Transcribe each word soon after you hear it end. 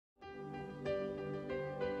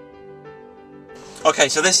Okay,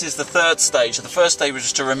 so this is the third stage. So the first stage was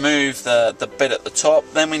just to remove the bit at the top,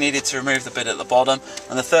 then we needed to remove the bit at the bottom,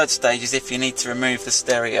 and the third stage is if you need to remove the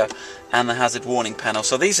stereo and the hazard warning panel.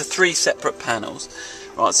 So these are 3 separate panels.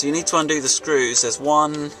 Right, so you need to undo the screws. There's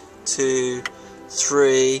 1, 2,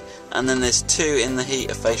 3, and then there's 2 in the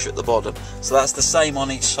heater fascia at the bottom. So that's the same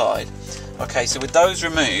on each side. Okay, so with those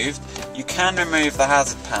removed, you can remove the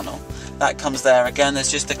hazard panel. That comes there. Again,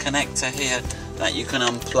 there's just a connector here that you can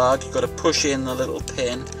unplug. You've got to push in the little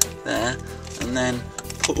pin there and then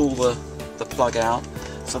pull the plug out.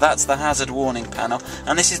 So that's the hazard warning panel,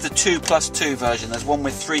 and this is the 2+2 version. There's one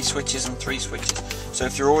with 3 switches and 3 switches. So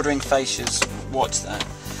if you're ordering fascias, watch that.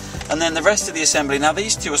 And then the rest of the assembly, now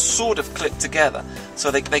these two are sort of clipped together, so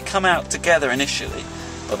they come out together initially,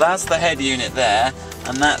 but that's the head unit there,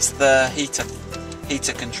 and that's the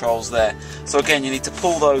heater controls there. So again, you need to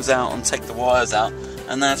pull those out and take the wires out,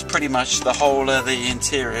 and that's pretty much the whole of the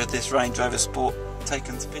interior of this Range Rover Sport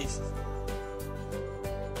taken to pieces.